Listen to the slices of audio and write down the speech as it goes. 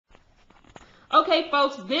Okay,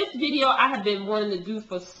 folks, this video I have been wanting to do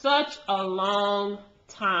for such a long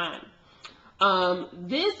time.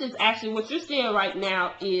 This is actually what you're seeing right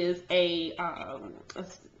now is my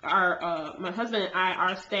husband and I,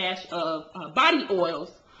 our stash of body oils.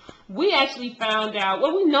 We actually found out,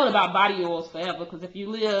 well, we've known about body oils forever, because if you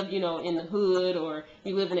live, in the hood, or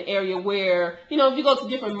you live in an area where, if you go to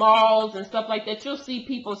different malls and stuff like that, you'll see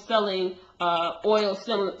people selling oils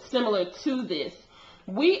similar to this.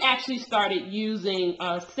 We actually started using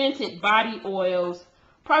scented body oils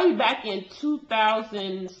probably back in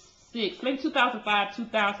 2006, maybe 2005,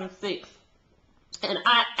 2006. And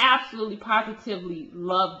I absolutely positively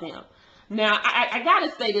love them. Now, I gotta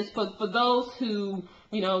say this for those who,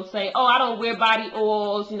 say, oh, I don't wear body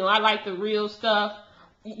oils, I like the real stuff.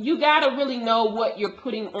 You gotta really know what you're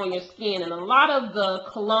putting on your skin. And a lot of the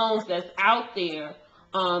colognes that's out there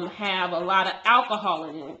have a lot of alcohol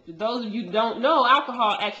in it. For those of you who don't know,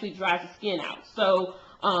 alcohol actually dries the skin out. So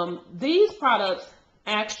these products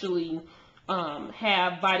actually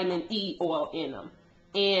have vitamin E oil in them.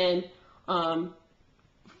 And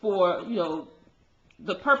for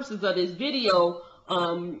the purposes of this video,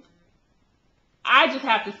 I just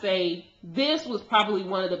have to say this was probably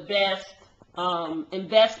one of the best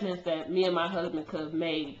investments that me and my husband could have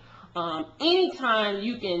made. Anytime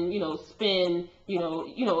you can, spend,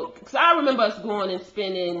 because I remember us going and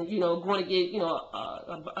spending, going to get,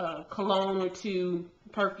 a cologne or two,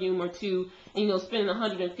 perfume or two, and, spending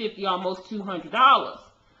 $150, almost $200.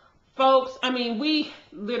 Folks, we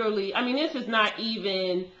literally, this is not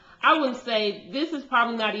even, I wouldn't say, this is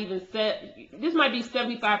probably not even this might be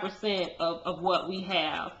 75% of what we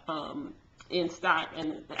have in stock.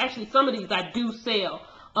 And actually, some of these I do sell.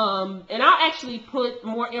 And I'll actually put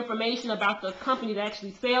more information about the company that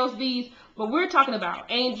actually sells these. But we're talking about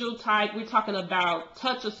Angel Type. We're talking about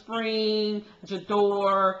Touch of Spring,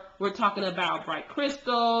 J'adore. We're talking about Bright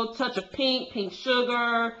Crystal, Touch of Pink, Pink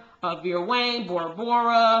Sugar, Vera Wang, Bora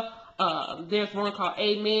Bora. There's one called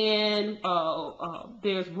Amen.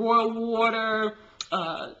 There's Royal Water.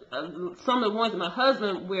 Some of the ones that my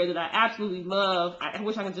husband wears that I absolutely love. I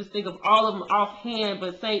wish I could just think of all of them offhand,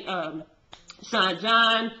 but Sean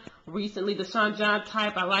John, recently the Sean John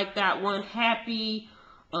Type, I like that one. Happy,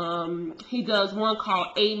 he does one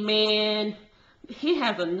called Amen. He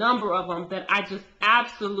has a number of them that I just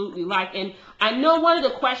absolutely like. And I know one of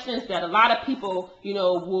the questions that a lot of people,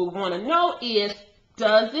 will want to know is,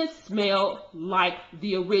 does it smell like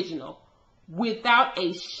the original? Without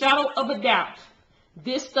a shadow of a doubt,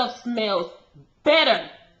 this stuff smells better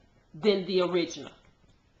than the original.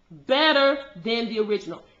 Better than the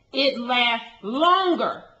original. It lasts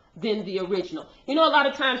longer than the original. A lot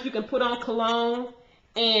of times you can put on cologne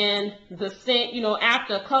and the scent,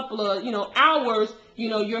 after a couple of, hours,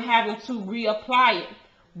 you're having to reapply it.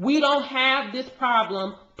 We don't have this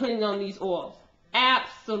problem putting on these oils.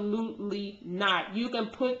 Absolutely not. You can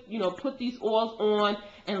put these oils on,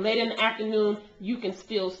 and later in the afternoon, you can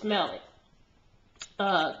still smell it.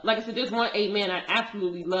 Like I said, there's one Amen. I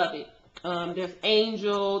absolutely love it. There's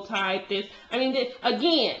Angel Type.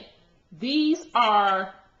 Again, these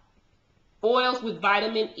are oils with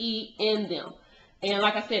vitamin E in them. And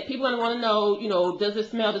like I said, people are going to want to know, does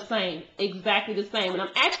it smell the same? Exactly the same. And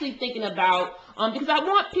I'm actually thinking about, because I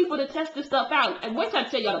want people to test this stuff out. And wait till I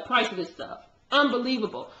tell y'all the price of this stuff.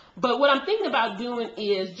 Unbelievable. But what I'm thinking about doing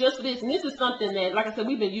is just this, and this is something that, like I said,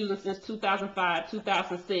 we've been using since 2005,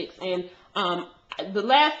 2006. And the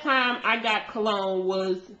last time I got cologne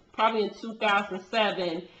was probably in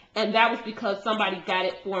 2007, and that was because somebody got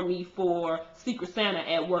it for me for Secret Santa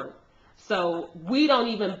at work. So we don't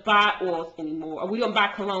even buy oils anymore, or we don't buy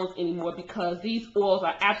colognes anymore, because these oils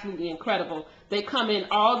are absolutely incredible. They come in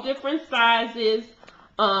all different sizes,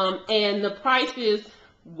 and the price is,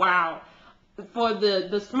 wow. For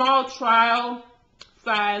the small trial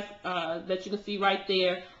size that you can see right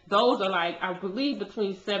there, those are like, I believe,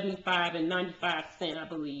 between 75 and 95 cents, I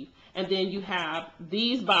believe. And then you have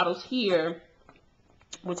these bottles here,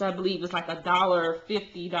 which I believe is like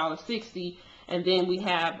 $1.50, $1.60. And then we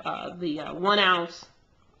have the 1 ounce,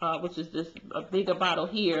 which is this a bigger bottle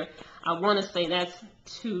here. I want to say that's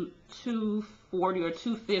 $2.40 or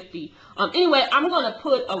 $2.50. Anyway, I'm going to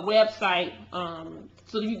put a website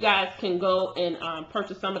so you guys can go and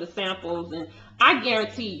purchase some of the samples. And I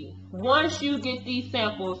guarantee you, once you get these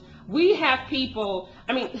samples, we have people,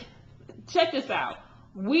 check this out.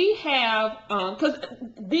 We have, because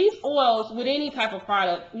these oils, with any type of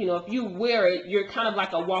product, if you wear it, you're kind of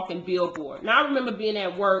like a walking billboard. Now, I remember being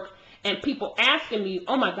at work and people asking me,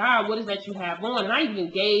 oh my God, what is that you have on? And I even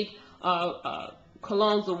gave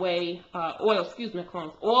colognes away, oils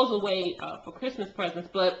away for Christmas presents.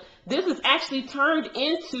 But this has actually turned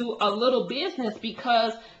into a little business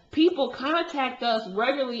because people contact us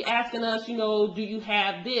regularly asking us, you know, do you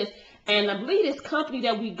have this? And I believe this company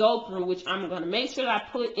that we go through, which I'm going to make sure that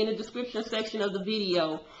I put in the description section of the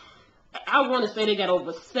video, I want to say they got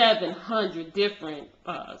over 700 different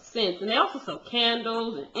scents. And they also sell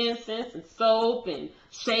candles and incense and soap and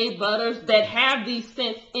shea butters that have these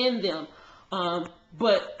scents in them.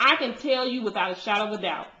 But I can tell you without a shadow of a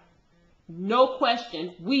doubt, no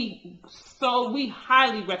question, we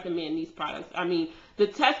highly recommend these products. I mean, the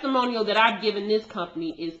testimonial that I've given this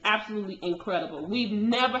company is absolutely incredible. We've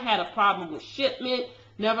never had a problem with shipment,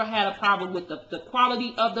 never had a problem with the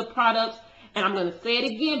quality of the products. And I'm going to say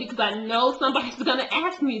it again because I know somebody's going to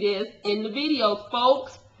ask me this in the videos.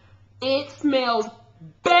 Folks, it smells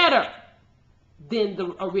better than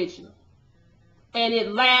the original. And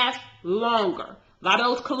it lasts longer. A lot of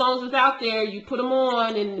those colognes is out there, you put them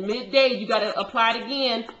on, and midday you got to apply it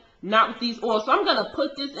again. Not with these oils. So I'm going to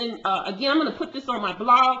put this in, again, I'm going to put this on my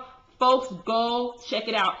blog. Folks, go check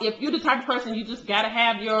it out. If you're the type of person you just got to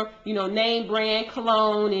have your, you know, name brand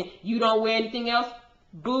cologne and you don't wear anything else,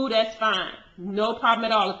 boo, that's fine. No problem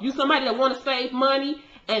at all. If you're somebody that want to save money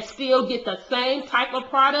and still get the same type of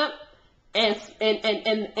product and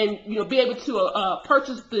you know, be able to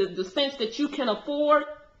purchase the scents that you can afford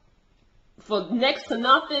for next to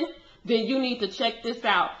nothing, then you need to check this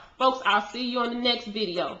out. Folks, I'll see you on the next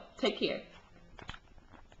video. Take care.